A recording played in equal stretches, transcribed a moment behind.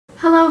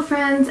Hello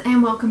friends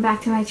and welcome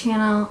back to my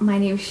channel. My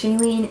name is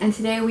Shailene and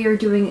today we are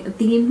doing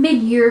the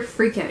mid-year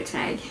freakout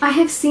tag. I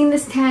have seen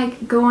this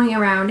tag going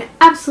around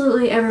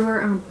absolutely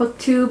everywhere on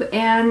BookTube,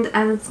 and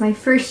as it's my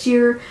first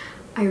year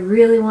I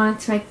really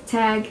wanted to make the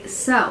tag,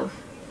 so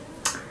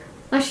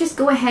let's just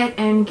go ahead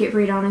and get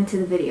right on into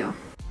the video.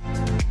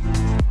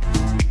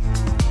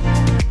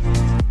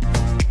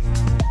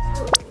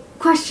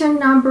 Question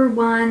number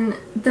 1,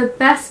 the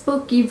best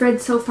book you've read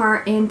so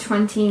far in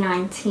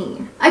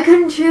 2019. I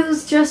couldn't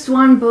choose just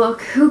one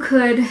book, who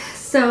could?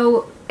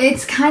 So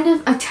it's kind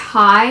of a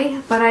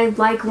tie, but I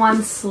like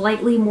one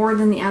slightly more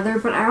than the other,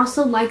 but I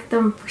also like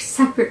them for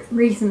separate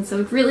reasons,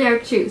 so it's really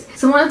hard to choose.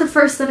 So one of the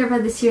first that I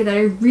read this year that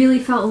I really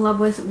fell in love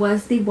with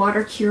was The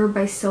Water Cure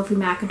by Sophie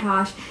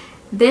McIntosh.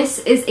 This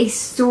is a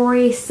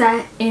story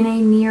set in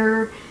a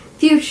near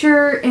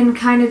future in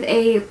kind of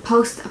a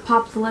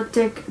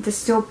post-apocalyptic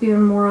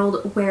dystopian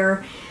world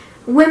where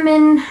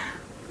women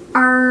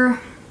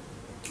are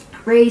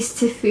raised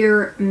to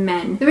fear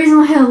men. The reason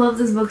why I love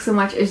this book so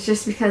much is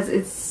just because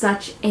it's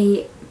such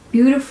a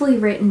beautifully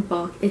written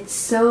book. It's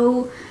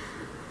so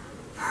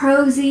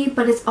prosy,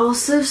 but it's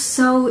also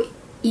so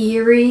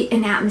eerie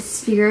and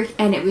atmospheric,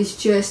 and it was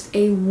just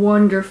a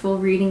wonderful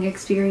reading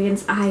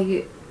experience.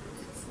 I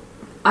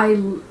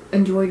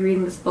enjoyed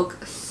reading this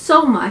book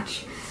so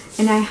much,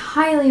 and I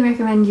highly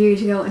recommend you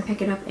to go and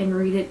pick it up and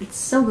read it. It's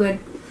so good.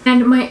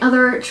 And my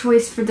other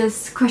choice for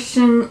this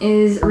question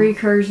is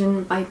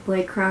Recursion by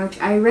Blake Crouch.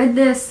 I read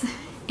this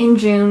in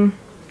June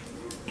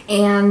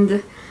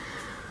and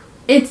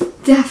it's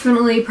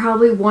definitely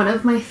probably one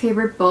of my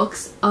favorite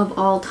books of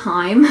all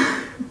time.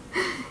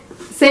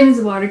 Same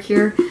as Water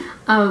Cure,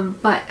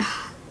 but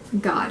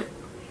God.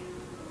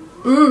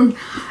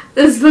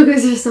 This book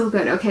is just so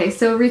good. Okay,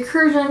 so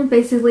Recursion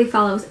basically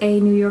follows a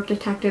New York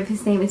detective.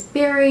 His name is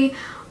Barry,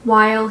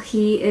 while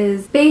he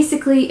is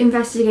basically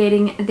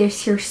investigating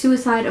this here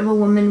suicide of a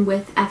woman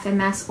with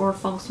FMS, or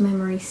false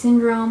memory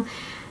syndrome.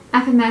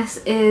 FMS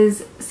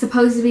is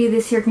supposed to be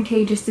this here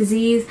contagious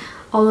disease,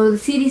 although the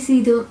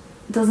CDC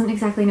doesn't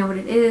exactly know what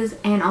it is,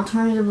 and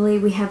alternatively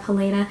we have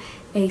Helena,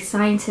 a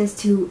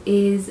scientist who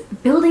is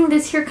building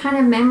this here kind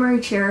of memory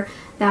chair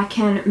that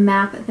can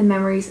map the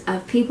memories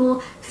of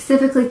people,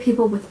 specifically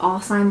people with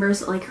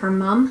Alzheimer's like her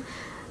mom.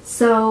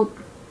 So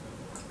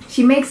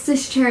she makes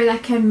this chair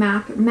that can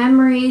map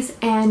memories,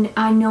 and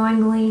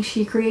unknowingly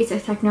she creates a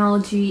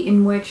technology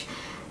in which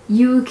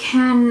you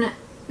can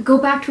go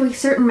back to a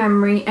certain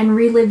memory and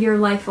relive your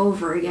life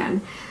over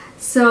again.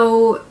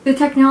 So the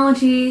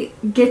technology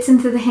gets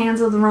into the hands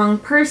of the wrong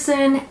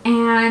person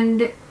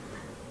and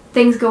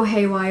things go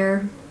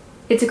haywire.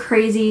 It's a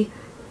crazy,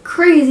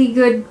 crazy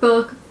good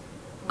book.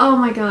 Oh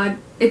my god,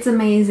 it's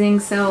amazing.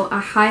 So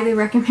I highly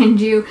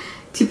recommend you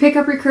to pick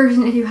up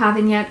Recursion if you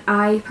haven't yet.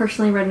 I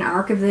personally read an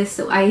arc of this,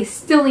 so I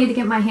still need to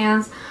get my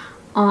hands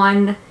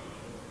on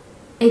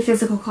a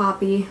physical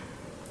copy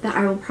that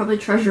I will probably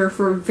treasure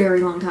for a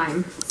very long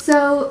time.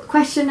 So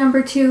question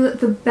number 2,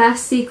 the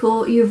best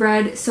sequel you've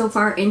read so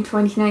far in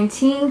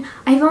 2019.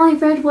 I've only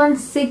read one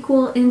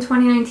sequel in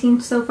 2019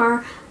 so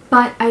far,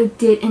 but I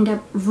did end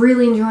up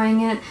really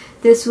enjoying it.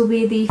 This will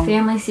be The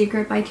Family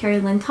Secret by Terry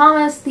Lynn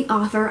Thomas. The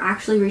author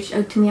actually reached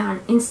out to me on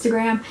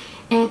Instagram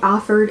and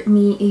offered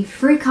me a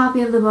free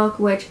copy of the book,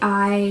 which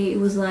I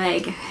was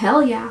like,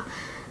 hell yeah.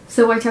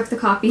 So I took the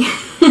copy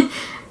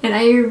and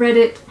I read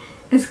it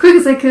as quick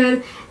as I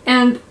could,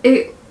 and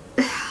this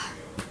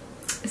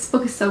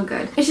book is so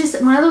good. It's just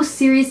one of those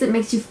series that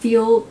makes you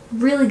feel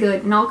really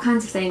good and all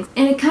kinds of things,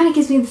 and it kind of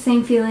gives me the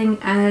same feeling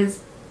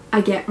as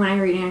I get when I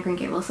read Anne Green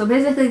Gables. So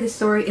basically the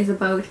story is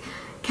about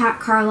Kat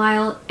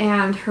Carlisle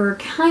and her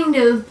kind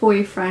of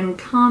boyfriend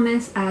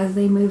Thomas as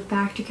they move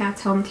back to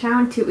Kat's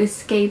hometown to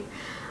escape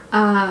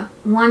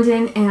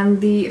London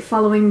and the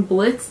following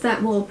blitz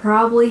that will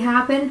probably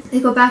happen. They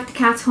go back to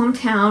Kat's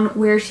hometown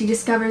where she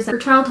discovers that her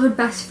childhood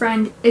best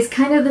friend is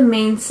kind of the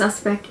main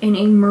suspect in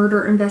a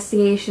murder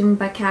investigation,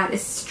 but Kat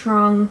is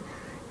strong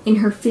in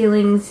her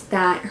feelings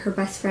that her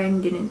best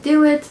friend didn't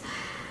do it.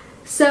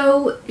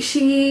 So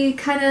she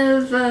kind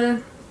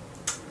of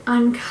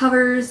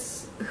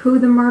uncovers who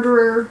the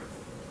murderer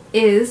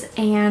is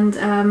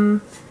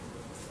and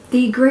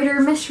the greater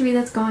mystery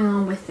that's going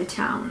on with the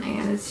town,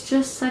 and it's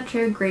just such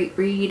a great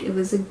read. It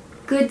was a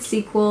good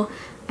sequel,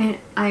 and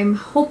I'm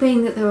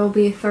hoping that there will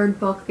be a third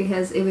book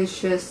because it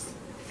was just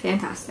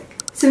fantastic.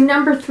 So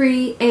number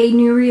 3, a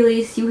new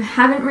release you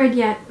haven't read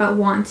yet but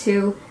want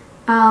to.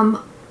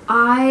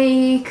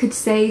 I could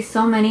say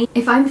so many.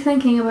 If I'm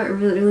thinking about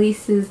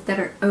releases that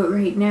are out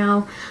right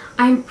now,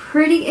 I'm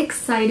pretty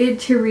excited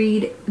to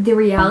read The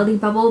Reality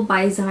Bubble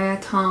by Zaya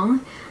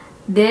Tong.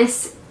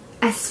 This,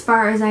 as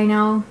far as I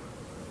know,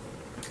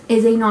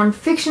 is a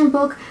non-fiction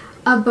book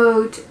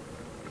about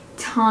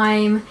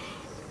time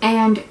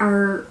and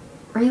our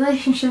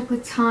relationship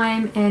with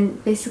time,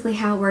 and basically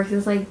how it works.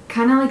 It's like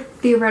kind of like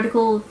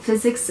theoretical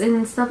physics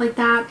and stuff like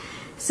that.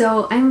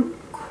 So I'm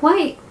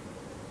quite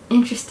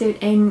interested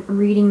in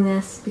reading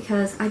this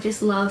because I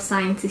just love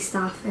sciencey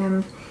stuff,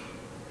 and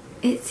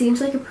it seems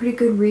like a pretty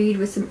good read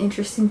with some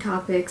interesting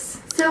topics.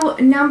 So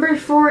number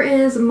 4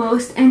 is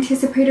most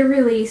anticipated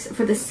release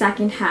for the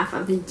second half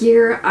of the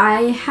year.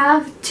 I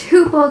have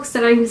 2 books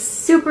that I'm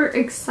super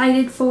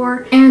excited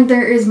for, and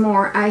there is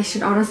more. I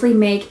should honestly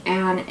make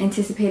an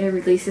anticipated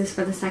releases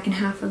for the second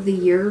half of the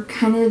year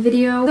kind of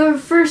video. The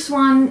first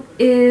one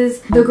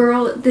is The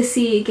Girl the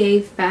Sea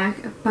Gave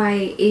Back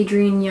by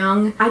Adrienne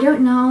Young. I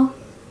don't know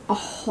a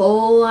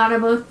whole lot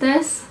about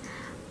this.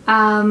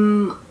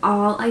 All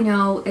I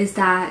know is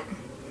that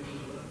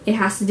it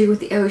has to do with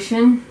the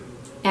ocean,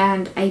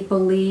 and I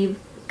believe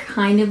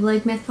kind of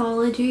like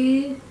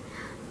mythology.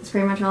 That's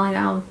pretty much all I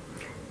know.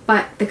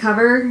 But the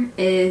cover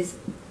is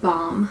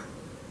bomb.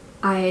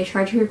 I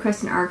tried to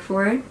request an ARC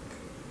for it.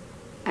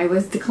 I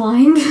was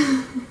declined.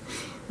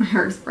 My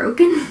heart is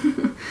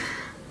broken.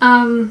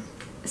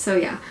 So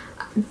yeah.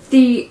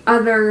 The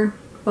other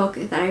book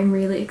that I'm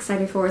really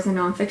excited for is a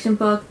nonfiction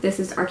book. This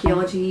is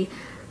Archaeology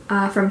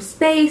from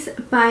Space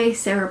by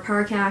Sarah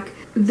Parcak.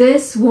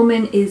 This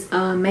woman is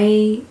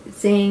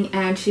amazing,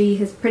 and she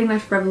has pretty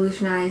much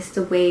revolutionized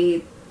the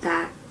way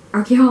that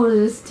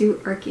archaeologists do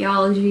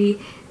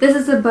archaeology. This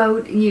is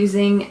about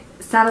using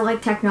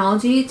satellite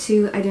technology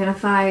to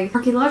identify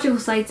archaeological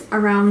sites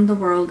around the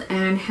world,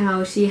 and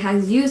how she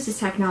has used this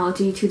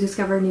technology to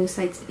discover new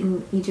sites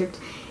in Egypt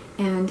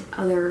and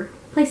other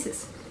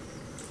places.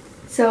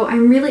 So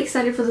I'm really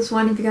excited for this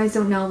one. If you guys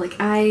don't know, like,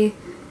 I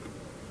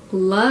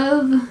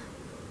love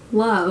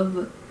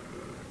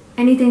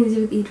anything to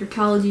do with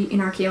Egyptology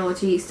and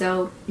archaeology,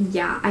 so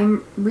yeah,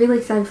 I'm really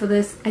excited for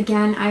this.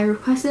 Again, I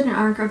requested an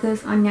ARC of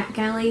this on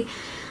NetGalley.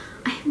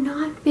 I have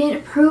not been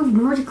approved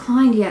nor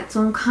declined yet,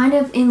 so I'm kind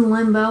of in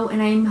limbo,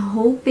 and I'm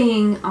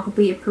hoping I'll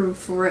be approved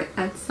for it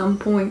at some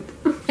point.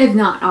 If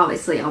not,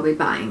 obviously I'll be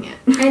buying it.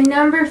 And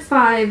number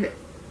 5,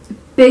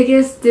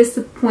 biggest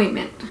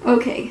disappointment.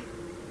 Okay.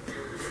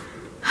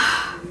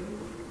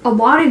 A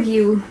lot of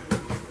you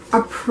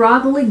are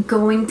probably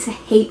going to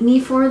hate me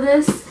for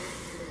this,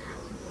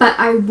 but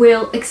I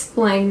will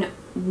explain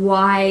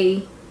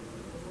why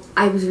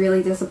I was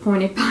really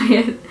disappointed by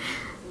it.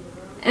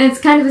 And it's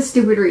kind of a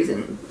stupid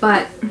reason,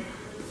 but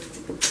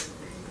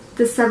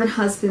The 7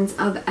 Husbands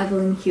of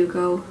Evelyn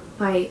Hugo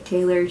by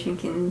Taylor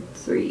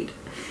Jenkins Reid.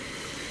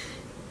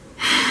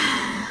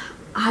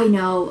 I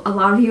know a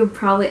lot of you are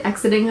probably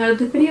exiting out of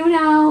the video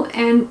now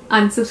and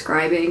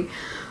unsubscribing,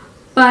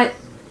 but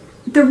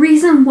the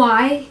reason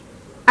why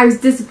I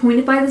was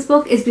disappointed by this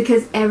book is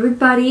because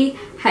everybody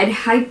had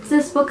hyped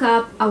this book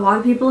up. A lot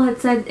of people had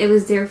said it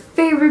was their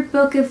favorite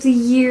book of the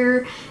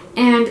year,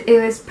 and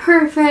it was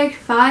perfect,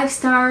 5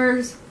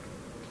 stars.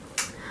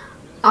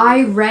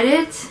 I read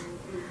it.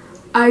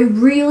 I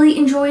really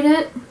enjoyed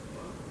it,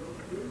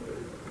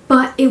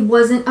 but it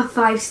wasn't a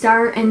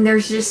 5-star, and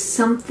there's just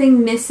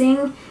something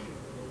missing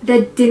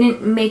that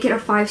didn't make it a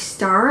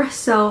 5-star.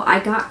 So I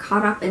got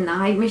caught up in the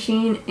hype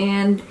machine,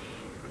 and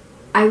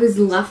I was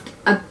left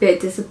a bit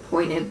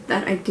disappointed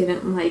that I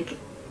didn't like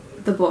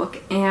the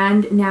book.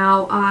 And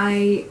now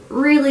I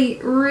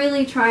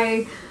really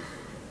try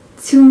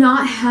to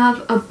not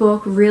have a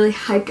book really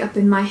hyped up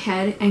in my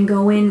head and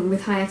go in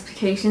with high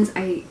expectations.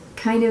 I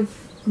kind of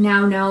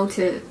now know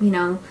to, you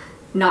know,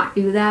 not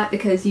do that,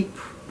 because you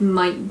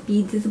might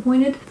be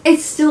disappointed.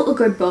 It's still a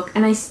good book,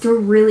 and I still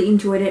really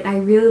enjoyed it. I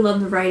really love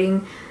the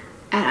writing,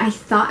 and I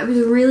thought it was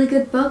a really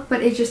good book,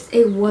 but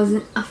it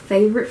wasn't a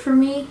favorite for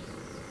me.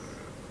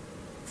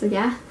 So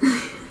yeah.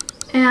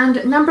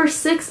 And number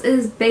 6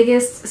 is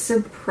biggest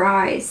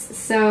surprise.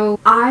 So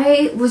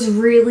I was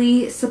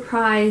really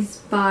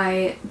surprised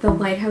by The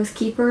Lighthouse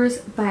Keepers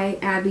by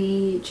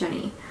Abby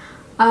Jenny.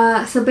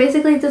 So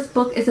basically this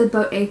book is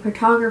about a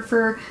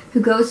photographer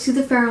who goes to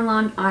the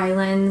Farallon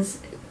Islands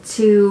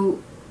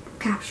to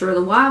capture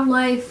the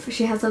wildlife.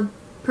 She has a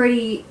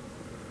pretty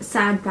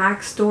sad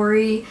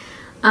backstory.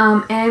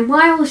 And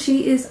while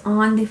she is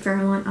on the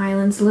Farallon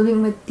Islands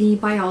living with the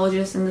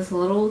biologist in this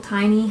little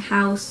tiny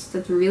house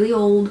that's really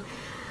old,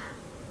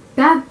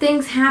 bad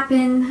things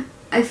happen.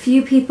 A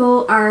few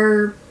people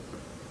are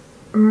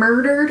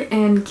murdered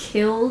and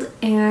killed,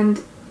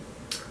 and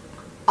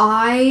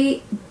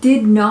I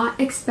did not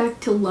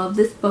expect to love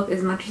this book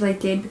as much as I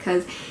did,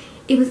 because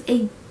it was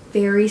a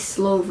very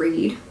slow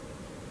read,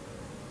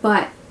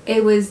 but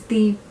it was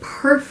the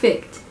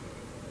perfect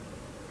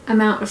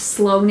amount of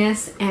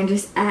slowness and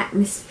just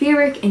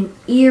atmospheric and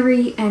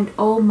eerie, and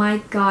oh my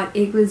god,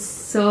 it was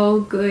so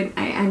good.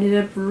 I ended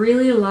up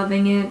really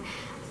loving it.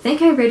 I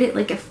think I rated it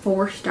like a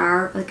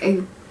 4-star. Like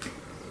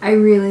I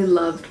really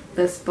loved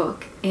this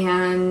book,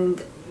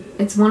 and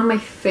it's one of my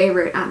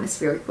favorite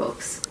atmospheric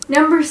books.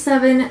 Number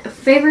 7,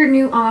 favorite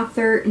new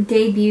author,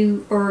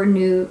 debut, or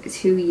new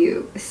to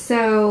you.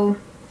 So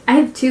I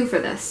have 2 for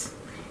this,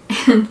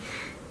 and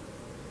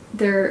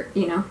they're,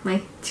 you know,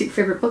 my 2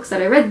 favorite books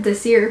that I read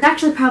this year. There's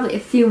actually probably a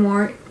few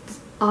more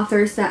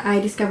authors that I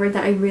discovered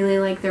that I really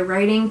like their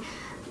writing,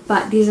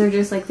 but these are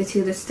just like the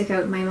 2 that stick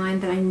out in my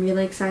mind that I'm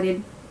really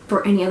excited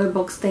for any other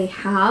books they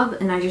have,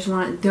 and I just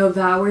want to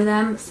devour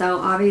them. So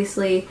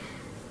obviously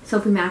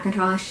Sophie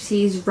McIntosh,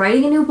 she's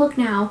writing a new book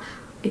now.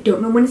 I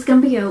don't know when it's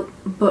gonna be out,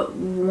 but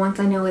once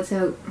I know it's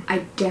out,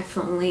 I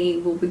definitely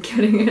will be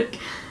getting it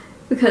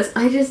because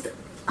I just,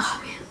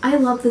 oh man, I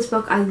love this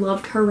book. I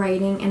loved her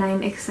writing and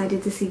I'm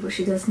excited to see what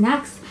she does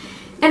next.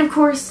 And of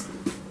course,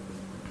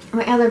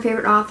 my other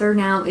favorite author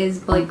now is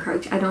Blake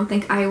Crouch. I don't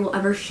think I will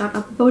ever shut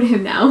up about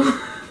him now.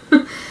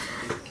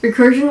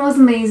 Recursion was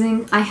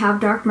amazing. I have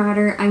Dark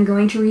Matter. I'm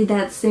going to read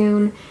that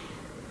soon.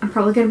 I'm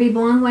probably going to be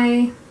blown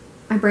away.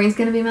 My brain's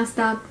going to be messed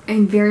up.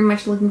 I'm very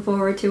much looking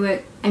forward to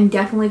it. I'm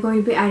definitely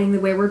going to be adding the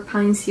Wayward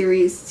Pines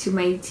series to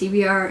my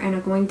TBR, and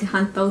I'm going to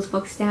hunt those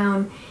books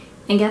down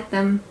and get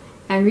them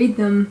and read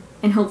them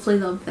and hopefully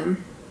love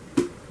them.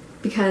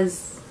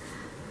 Because,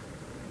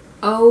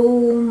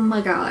 oh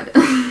my god.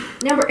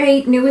 Number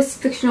 8, newest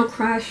fictional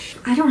crush.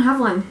 I don't have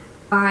one.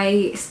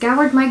 I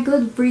scoured my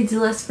Goodreads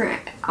list for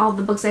all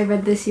the books I've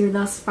read this year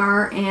thus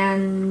far,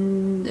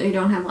 and I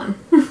don't have one.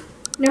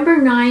 Number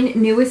 9,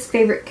 newest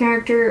favorite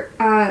character.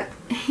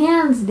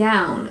 Hands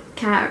down,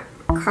 Cat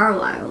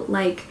Carlisle.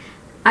 Like,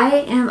 I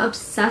am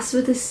obsessed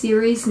with this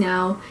series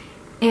now,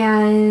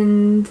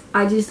 and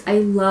I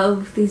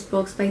love these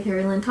books by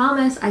Terry Lynn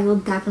Thomas. I will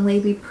definitely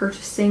be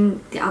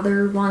purchasing the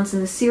other ones in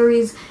the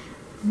series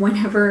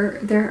whenever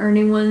there are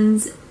new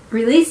ones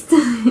released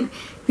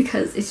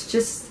because it's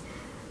just,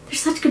 they're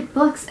such good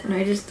books, and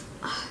I just,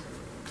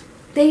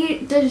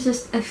 there's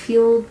just a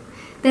feel,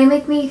 they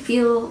make me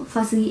feel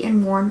fuzzy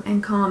and warm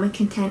and calm and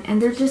content,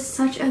 and they're just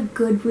such a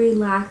good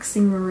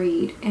relaxing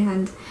read,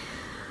 and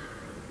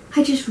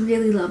I just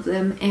really love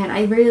them, and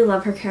I really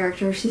love her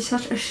character. She's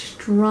such a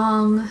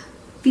strong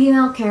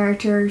female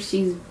character.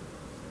 She's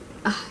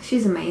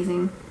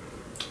amazing.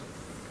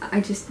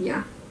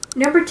 Yeah.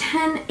 Number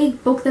 10, a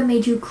book that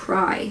made you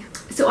cry.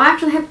 So I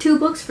actually have 2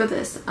 books for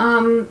this.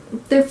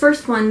 The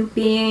first one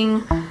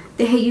being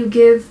The Hate You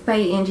Give by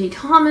Angie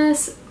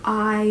Thomas.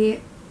 I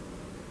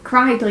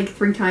cried like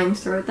 3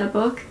 times throughout that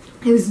book.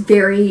 It was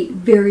very,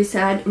 very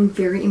sad and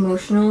very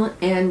emotional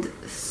and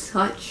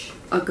such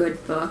a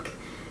good book.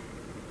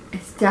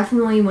 It's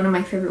definitely one of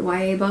my favorite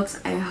YA books.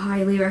 I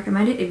highly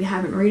recommend it if you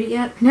haven't read it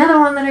yet. Another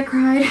one that I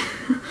cried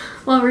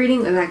while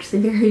reading was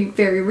actually very,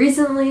 very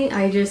recently.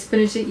 I just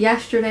finished it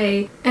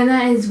yesterday, and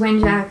that is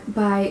Wenjack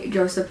by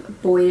Joseph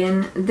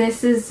Boyden.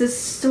 This is the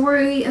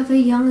story of a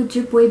young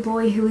Ojibwe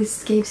boy who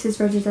escapes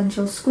his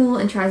residential school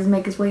and tries to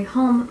make his way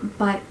home,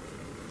 but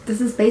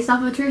this is based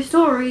off a true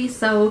story,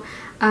 so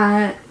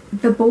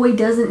the boy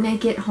doesn't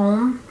make it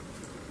home,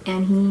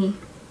 and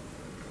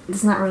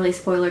it's not really a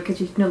spoiler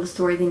because you know the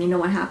story, then you know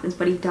what happens,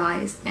 but he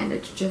dies, and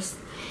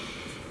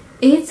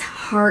it's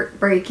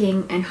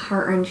heartbreaking and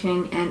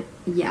heart-wrenching, and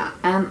yeah,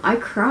 I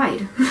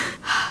cried.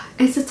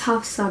 It's a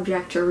tough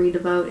subject to read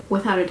about,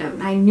 without a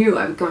doubt. I knew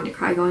I was going to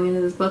cry going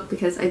into this book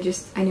because I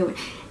knew it.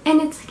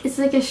 And it's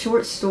like a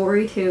short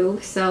story too,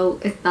 so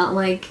it's not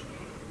like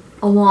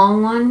a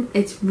long one.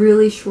 It's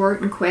really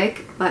short and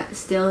quick, but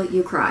still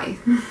you cry.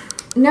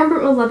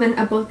 Number 11,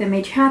 a book that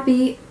made you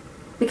happy.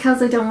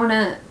 Because I don't want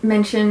to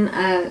mention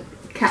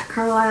Cat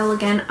Carlisle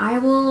again, I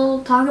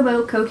will talk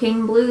about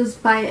Cocaine Blues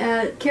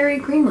by Carrie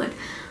Greenwood.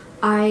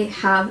 I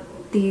have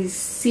these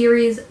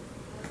series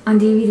on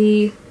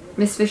DVD,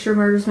 Miss Fisher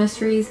Murders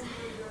Mysteries.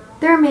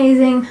 They're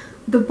amazing.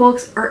 The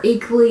books are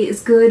equally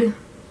as good.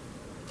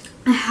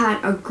 I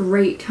had a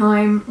great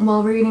time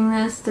while reading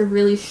this. They're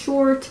really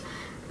short,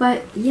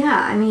 but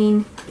yeah, I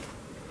mean,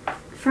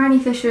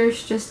 Franny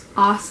Fisher's just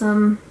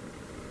awesome.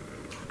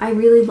 I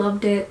really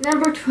loved it.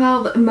 Number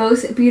 12,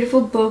 most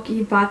beautiful book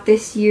you bought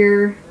this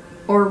year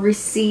or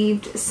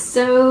received.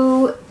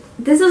 So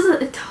this is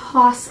a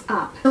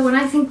toss-up. So when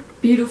I think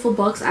beautiful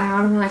books, I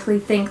automatically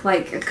think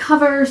like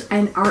covers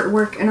and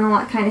artwork and all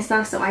that kind of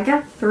stuff. So I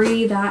got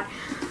 3 that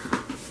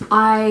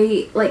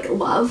I like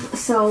love.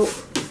 So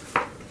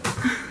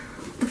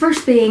the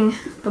first being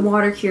The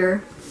Water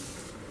Cure.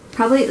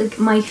 Probably like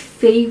my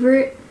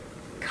favorite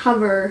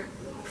cover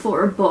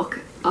for a book.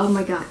 Oh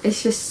my god,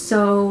 it's just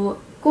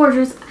so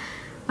gorgeous.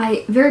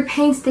 I very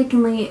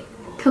painstakingly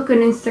took an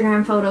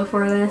Instagram photo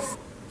for this,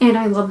 and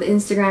I love the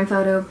Instagram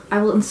photo.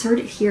 I will insert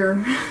it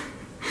here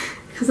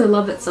because I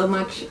love it so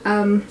much.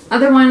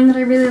 Other one that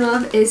I really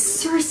love is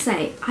Circe.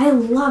 I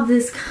love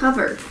this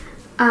cover.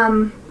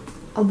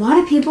 A lot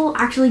of people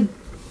actually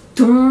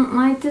don't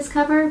like this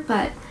cover,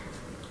 but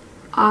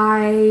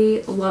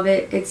I love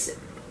it. It's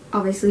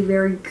obviously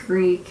very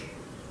Greek.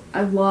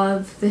 I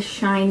love the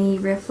shiny,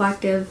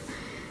 reflective.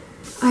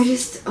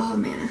 Oh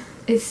man.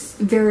 It's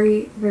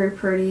very, very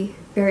pretty,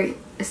 very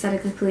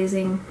aesthetically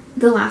pleasing.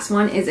 The last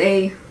one is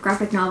a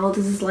graphic novel.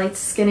 This is Light,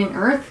 Skin, and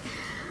Earth.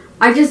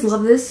 I just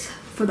love this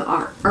for the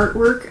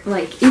artwork.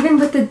 Like, even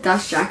with the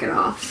dust jacket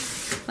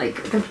off,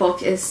 like, the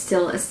book is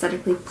still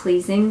aesthetically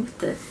pleasing.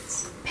 The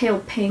pale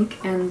pink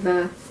and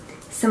the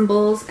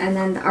symbols, and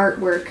then the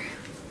artwork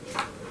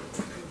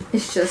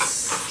is just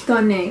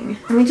stunning.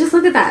 I mean, just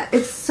look at that.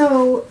 It's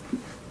so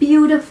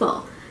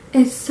beautiful.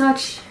 It's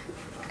such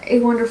a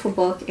wonderful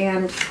book,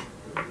 and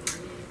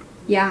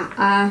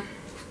yeah,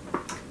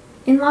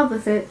 in love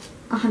with it.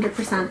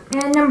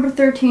 100%. And number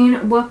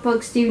 13, what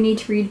books do you need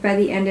to read by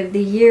the end of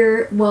the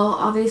year? Well,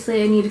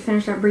 obviously I need to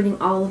finish up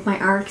reading all of my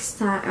arcs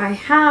that I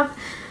have,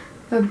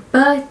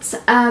 but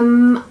I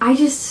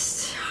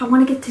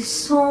want to get to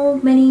so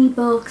many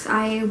books.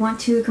 I want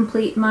to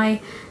complete my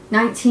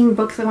 19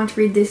 books I want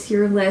to read this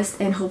year list,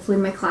 and hopefully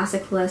my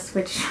classic list,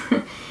 which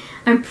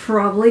I'm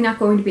probably not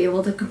going to be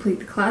able to complete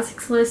the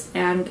classics list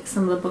and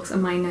some of the books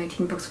on my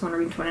 19 books I want to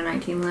read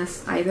 2019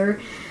 list either.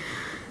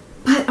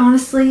 But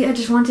honestly, I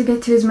just want to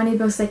get to as many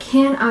books as I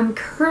can. I'm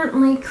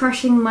currently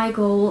crushing my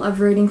goal of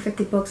reading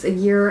 50 books a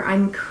year.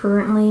 I'm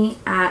currently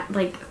at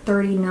like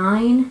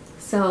 39,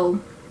 so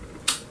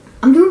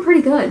I'm doing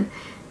pretty good.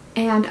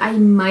 And I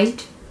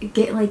might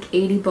get like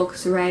 80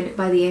 books read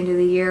by the end of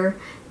the year,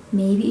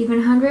 maybe even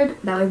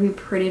 100. That would be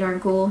pretty darn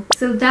cool.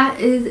 So that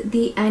is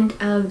the end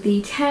of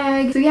the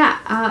tag. So yeah,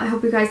 I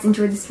hope you guys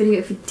enjoyed this video.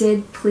 If you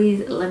did,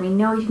 please let me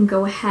know. You can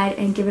go ahead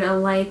and give it a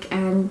like,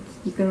 and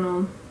you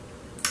can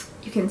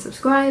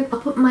subscribe. I'll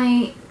put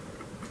my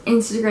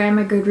Instagram,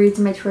 my Goodreads,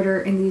 and my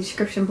Twitter in the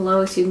description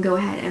below, so you can go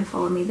ahead and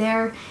follow me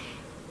there.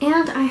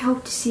 And I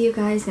hope to see you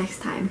guys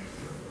next time.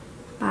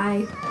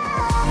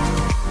 Bye.